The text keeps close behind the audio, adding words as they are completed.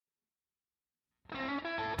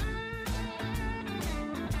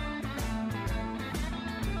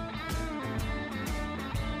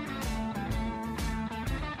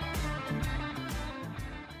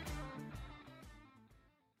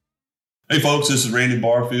Hey folks, this is Randy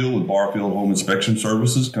Barfield with Barfield Home Inspection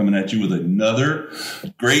Services coming at you with another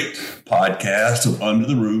great podcast of Under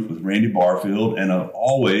the Roof with Randy Barfield. And I'm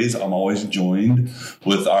always joined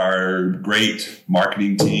with our great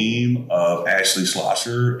marketing team of Ashley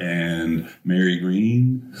Schlosser and Mary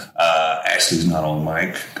Green. Ashley's not on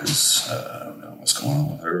mic because I don't know what's going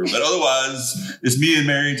on with her. But otherwise, it's me and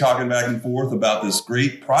Mary talking back and forth about this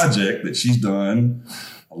great project that she's done.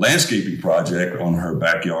 A landscaping project on her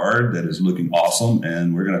backyard that is looking awesome.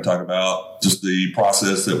 And we're going to talk about just the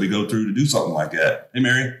process that we go through to do something like that. Hey,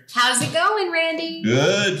 Mary. How's it going, Randy?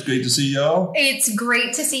 Good. It's great to see y'all. It's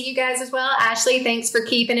great to see you guys as well. Ashley, thanks for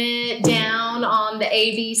keeping it down on the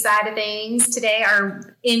AV side of things today,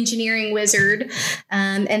 our engineering wizard.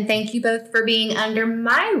 And thank you both for being under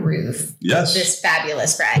my roof this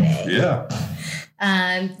fabulous Friday. Yeah.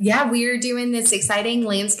 We are doing this exciting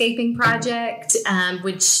landscaping project,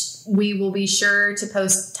 which we will be sure to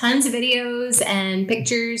post tons of videos and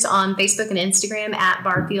pictures on Facebook and Instagram at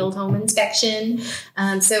Barfield Home Inspection.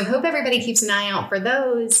 So hope everybody keeps an eye out for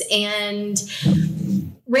those. And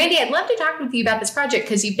Randy, I'd love to talk with you about this project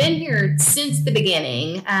because you've been here since the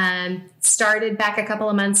beginning. Started back a couple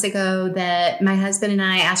of months ago that my husband and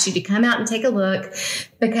I asked you to come out and take a look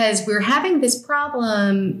because we're having this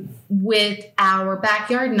problem with our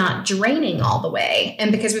backyard not draining all the way.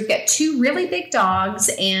 And because we've got two really big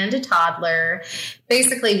dogs and a toddler,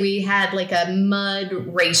 basically we had like a mud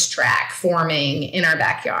racetrack forming in our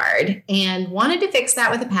backyard and wanted to fix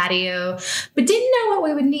that with a patio, but didn't know what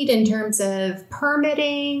we would need in terms of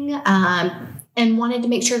permitting, and wanted to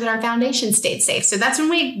make sure that our foundation stayed safe. So that's when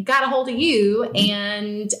we got a hold of you,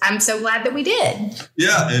 and I'm so glad that we did.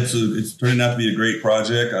 Yeah, it's turning out to be a great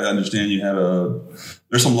project. I understand you have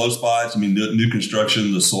there's some low spots. I mean, new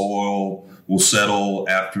construction, the soil will settle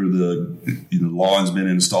after the lawn's been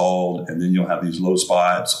installed, and then you'll have these low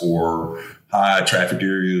spots or high traffic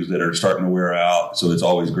areas that are starting to wear out. So it's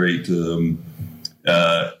always great to,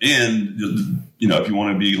 if you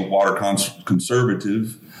want to be water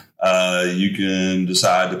conservative, you can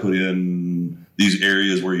decide to put in these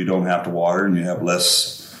areas where you don't have to water and you have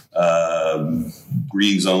less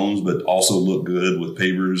green zones, but also look good with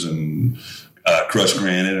pavers and crushed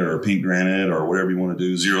granite or pink granite or whatever you want to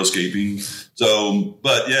do, xeriscaping. So,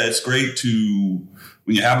 but yeah, it's great to,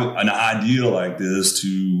 when you have an idea like this,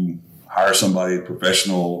 to hire somebody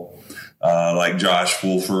professional like Josh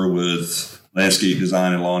Fulfer with Landscape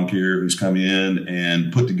Design and Lawn Care, who's come in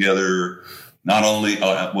and put together not only,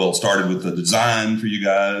 started with the design for you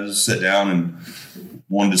guys, sat down and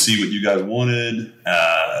wanted to see what you guys wanted,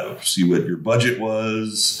 see what your budget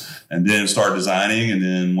was, and then start designing. And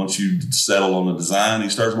then once you settle on the design, he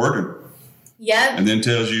starts working. Yep. And then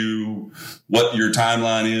tells you what your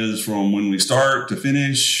timeline is from when we start to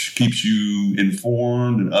finish, keeps you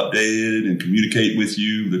informed and updated and communicate with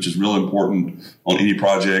you, which is real important on any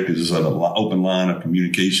project. It's an open line of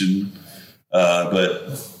communication.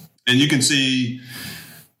 And you can see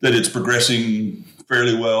that it's progressing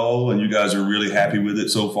fairly well, and you guys are really happy with it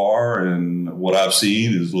so far. And what I've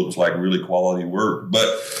seen looks like really quality work. But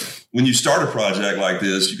when you start a project like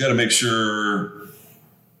this, you got to make sure,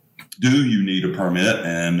 do you need a permit?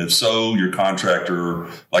 And if so, your contractor,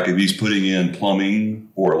 like if he's putting in plumbing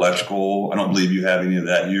or electrical, I don't believe you have any of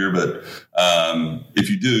that here, but if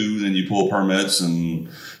you do, then you pull permits and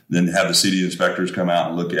then have the city inspectors come out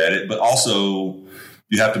and look at it. But also,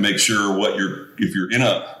 you have to make sure if you're in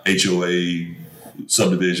a HOA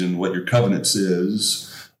subdivision, what your covenant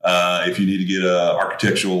says. If you need to get a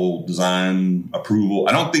architectural design approval,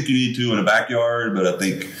 I don't think you need to in a backyard, but I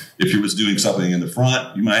think if you was doing something in the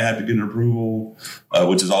front, you might have to get an approval,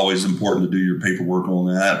 which is always important to do your paperwork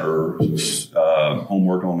on that or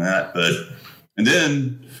homework on that. And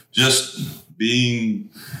then just being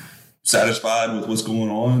satisfied with what's going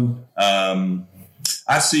on.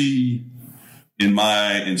 I see in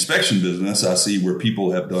my inspection business, I see where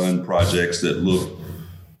people have done projects that look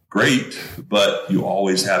great, but you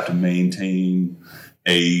always have to maintain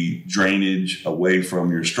a drainage away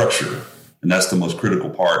from your structure. And that's the most critical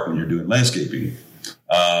part when you're doing landscaping.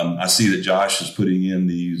 I see that Josh is putting in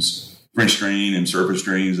these French drain and surface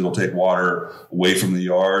drains that'll take water away from the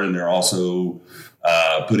yard. And they're also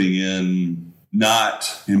putting in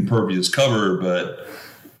not impervious cover, but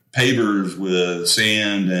pavers with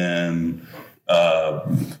sand and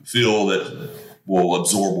fill that will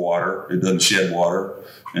absorb water. It doesn't shed water.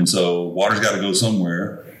 And so water's got to go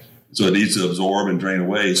somewhere. So it needs to absorb and drain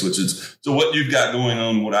away. So what you've got going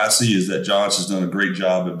on, what I see is that Josh has done a great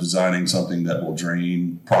job of designing something that will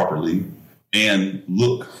drain properly and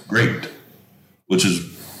look great, which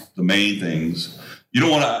is the main things. you don't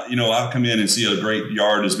want to, I'll come in and see a great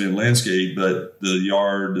yard that's been landscaped, but the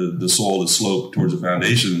yard, the soil is sloped towards the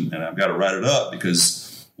foundation, and I've got to write it up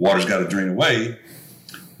because water's got to drain away.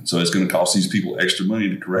 So it's going to cost these people extra money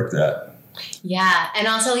to correct that. Yeah. And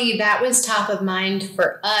I'll tell you, that was top of mind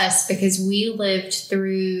for us because we lived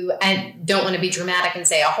through, I don't want to be dramatic and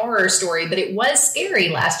say a horror story, but it was scary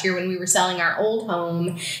last year when we were selling our old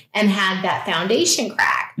home and had that foundation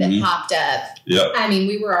crack that popped up. Yep. I mean,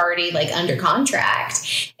 we were already like under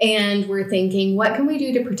contract and we're thinking, what can we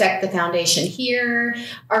do to protect the foundation here?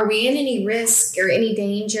 Are we in any risk or any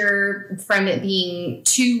danger from it being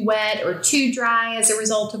too wet or too dry as a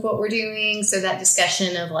result of what we're doing? So that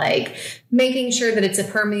discussion of like making sure that it's a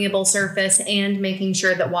permeable surface and making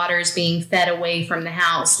sure that water is being fed away from the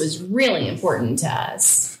house was really important to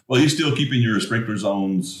us. Well, you're still keeping your sprinkler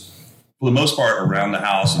zones for the most part around the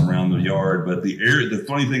house and around the yard. But the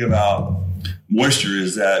funny thing about moisture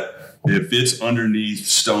is that if it's underneath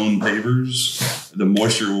stone pavers, the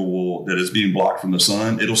moisture that is being blocked from the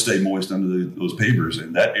sun, it'll stay moist under those pavers.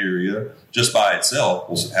 And that area, just by itself,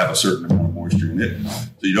 will have a certain amount of moisture in it.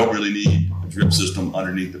 So you don't really need a drip system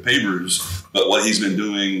underneath the pavers. But what he's been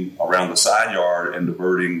doing around the side yard and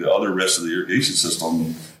diverting the other rest of the irrigation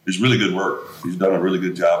system is really good work. He's done a really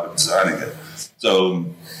good job of designing it. So,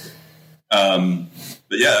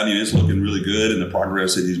 but yeah, I mean, it's looking really good, and the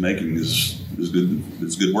progress that he's making is good.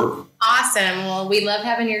 It's good work. Awesome. Well, we love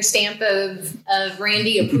having your stamp of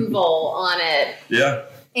Randy approval on it. Yeah.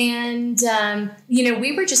 And,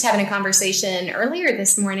 we were just having a conversation earlier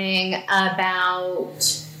this morning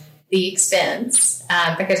about the expense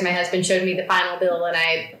because my husband showed me the final bill and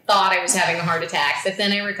I thought I was having a heart attack, but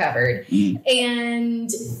then I recovered. And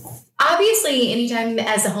obviously, anytime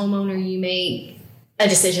as a homeowner you make a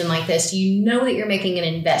decision like this, you know that you're making an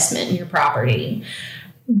investment in your property.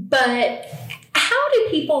 But how do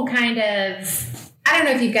people kind of, I don't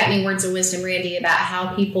know if you've got any words of wisdom, Randy, about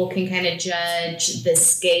how people can kind of judge the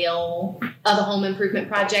scale of a home improvement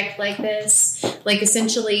project like this? Like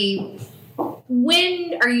essentially,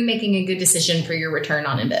 when are you making a good decision for your return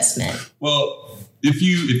on investment? Well, if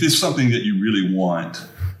it's something that you really want,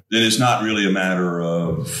 then it's not really a matter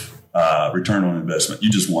of return on investment. You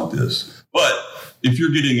just want this. But if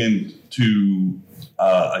you're getting into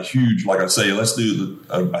a huge, like I say, let's do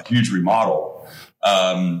a huge remodel.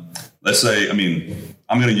 Let's say, I'm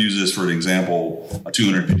going to use this for an example, a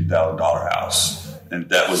 $250,000 house, and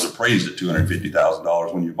that was appraised at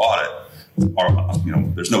 $250,000 when you bought it. Or, I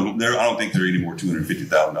don't think there are any more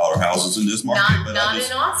 $250,000 houses in this market. Not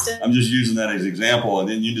in Austin. I'm just using that as an example, and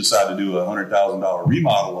then you decide to do a $100,000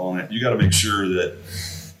 remodel on it. You got to make sure that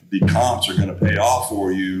the comps are going to pay off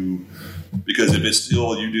for you. Because if it's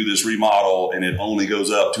still, you do this remodel and it only goes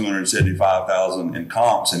up $275,000 in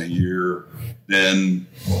comps in a year, then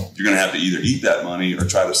you're going to have to either eat that money or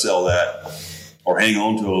try to sell that or hang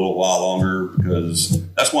on to it a little while longer. Because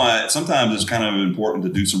that's why sometimes it's kind of important to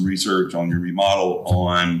do some research on your remodel,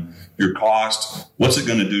 on your cost. What's it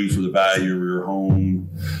going to do for the value of your home?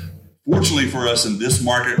 Fortunately for us in this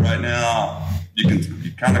market right now, you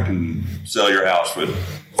kind of can sell your house for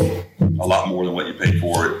a lot more than what you paid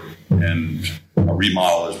for it. And a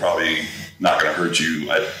remodel is probably not going to hurt you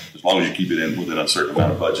as long as you keep it within a certain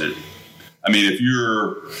amount of budget. I mean, if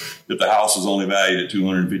the house is only valued at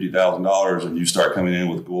 $250,000 and you start coming in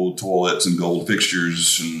with gold toilets and gold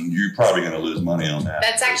fixtures, and you're probably going to lose money on that.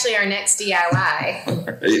 That's actually our next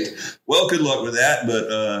DIY. Right. Well, good luck with that, but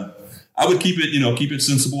I would keep it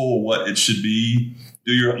sensible of what it should be.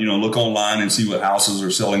 Do your, look online and see what houses are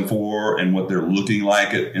selling for and what they're looking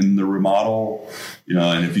like in the remodel.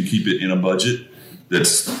 And if you keep it in a budget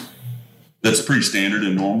that's pretty standard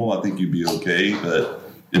and normal, I think you'd be okay. But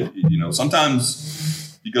if,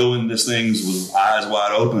 sometimes you go in these things with eyes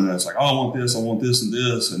wide open and it's like, oh, I want this, and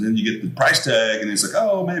this. And then you get the price tag and it's like,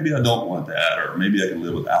 oh, maybe I don't want that, or maybe I can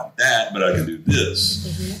live without that, but I can do this.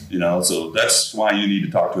 Mm-hmm. So that's why you need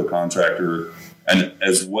to talk to a contractor. And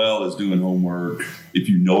as well as doing homework, if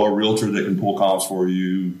you know a realtor that can pull comps for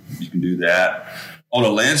you, you can do that. On a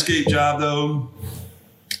landscape job, though,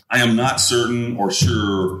 I am not certain or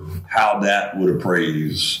sure how that would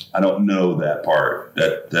appraise. I don't know that part.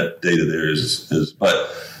 That data there is,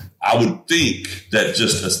 but I would think that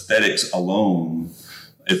just aesthetics alone,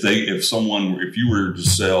 if you were to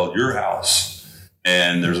sell your house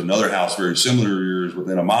and there's another house very similar to yours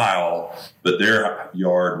within a mile, but their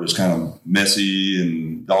yard was kind of messy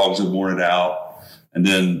and dogs had worn it out, and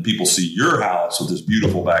then people see your house with this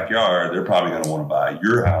beautiful backyard, they're probably going to want to buy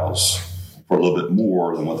your house for a little bit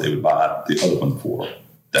more than what they would buy the other one for.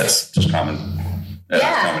 That's just common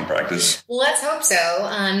That's common practice. Well, let's hope so.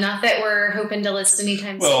 Not that we're hoping to list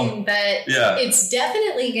anytime soon, but it's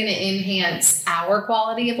definitely going to enhance our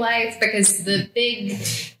quality of life, because the big,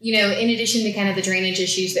 in addition to kind of the drainage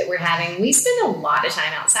issues that we're having, we spend a lot of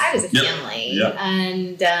time outside as a family. Yep.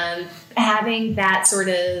 And having that sort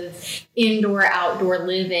of indoor-outdoor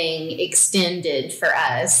living extended for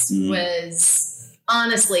us was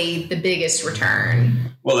honestly the biggest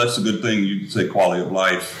return. Well, that's a good thing. You say quality of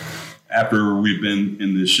life. After we've been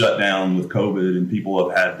in this shutdown with COVID and people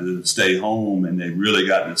have had to stay home, and they've really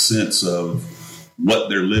gotten a sense of what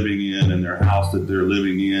they're living in and their house that they're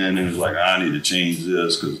living in, and it's like, I need to change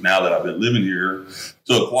this because now that I've been living here.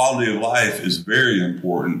 So quality of life is very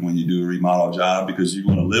important when you do a remodel job, because you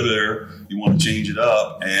want to live there, you want to change it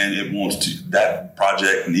up, and that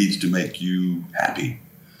project needs to make you happy.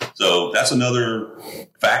 So that's another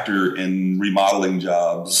factor in remodeling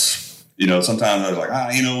jobs. Sometimes I was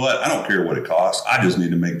like, you know what? I don't care what it costs. I just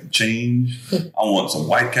need to make the change. I want some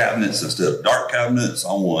white cabinets instead of dark cabinets.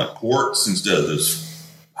 I want quartz instead of this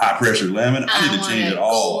high pressure laminate. I need to change it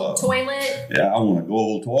all up. Toilet. Yeah, I want a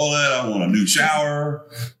gold toilet. I want a new shower.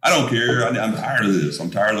 I don't care. I'm tired of this.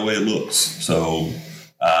 I'm tired of the way it looks. So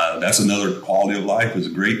that's another quality of life is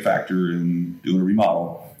a great factor in doing a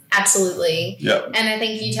remodel. Absolutely. Yep. And I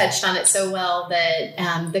think you touched on it so well that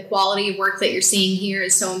the quality of work that you're seeing here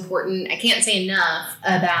is so important. I can't say enough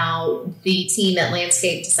about the team at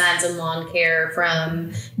Landscape Designs and Lawn Care,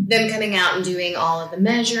 from them coming out and doing all of the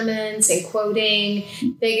measurements and quoting.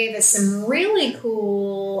 They gave us some really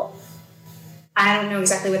cool, I don't know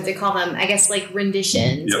exactly what they call them. I guess like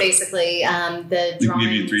renditions, basically. The drawings. They can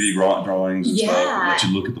give you 3D drawings and stuff, and let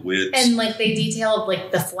you look at the widths. And like they detailed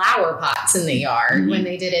like the flower pots in the yard when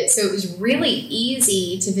they did it. So it was really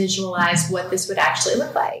easy to visualize what this would actually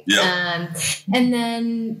look like. Yep. And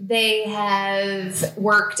then they have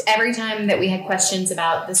worked every time that we had questions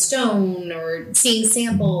about the stone or seeing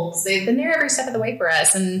samples. They've been there every step of the way for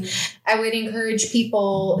us. And I would encourage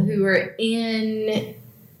people who are in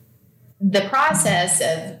the process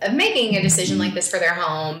of making a decision like this for their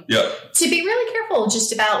home to be really careful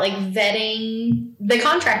just about like vetting the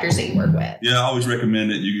contractors that you work with. Yeah, I always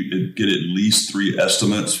recommend that you get at least 3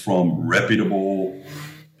 estimates from reputable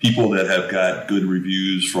people that have got good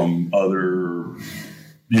reviews from other,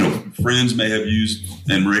 friends may have used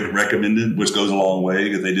and recommended, which goes a long way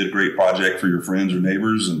because they did a great project for your friends or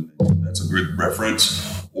neighbors, and that's a good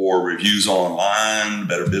reference. Or reviews online,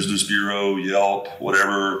 Better Business Bureau, Yelp,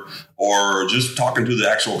 whatever, or just talking to the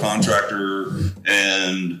actual contractor,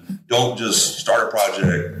 and don't just start a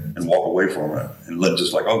project and walk away from it and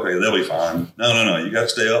okay, they'll be fine. No. You got to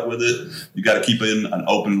stay up with it. You got to keep in an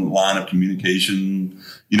open line of communication.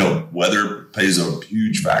 Weather plays a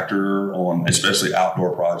huge factor on especially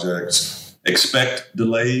outdoor projects. Expect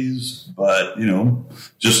delays, but,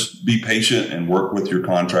 just be patient and work with your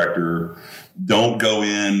contractor. Don't go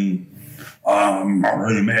in, I'm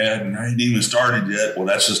already mad and I ain't even started yet. Well,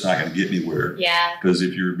 that's just not going to get anywhere. Yeah. Because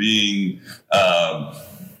if you're being,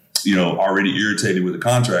 already irritated with the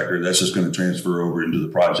contractor, that's just going to transfer over into the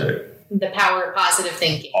project. The power of positive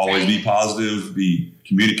thinking. Always be positive, be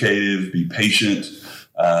communicative, be patient,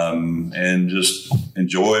 and just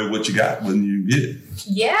enjoy what you got when you get it.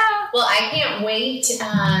 Yeah. Well, I can't wait.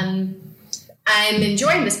 I'm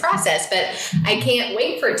enjoying this process, but I can't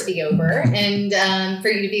wait for it to be over and for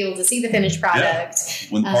you to be able to see the finished product. Yeah,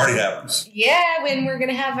 when the party happens. Yeah, when we're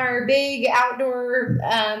going to have our big outdoor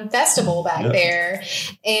festival back there.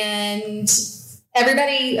 And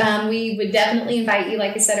everybody, we would definitely invite you,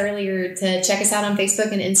 like I said earlier, to check us out on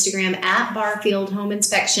Facebook and Instagram at Barfield Home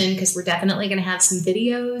Inspection, because we're definitely going to have some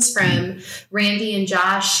videos from Randy and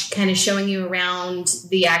Josh kind of showing you around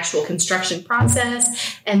the actual construction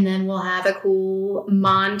process. And then we'll have a cool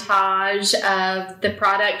montage of the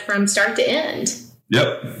product from start to end.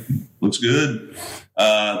 Yep. Looks good.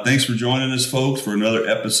 Thanks for joining us, folks, for another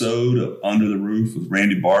episode of Under the Roof with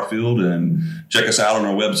Randy Barfield. And check us out on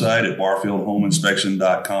our website at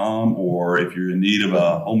barfieldhomeinspection.com. Or if you're in need of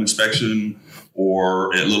a home inspection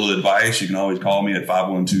or a little advice, you can always call me at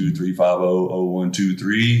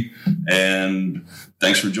 512-350-0123. And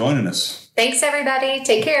thanks for joining us. Thanks, everybody.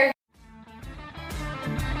 Take care.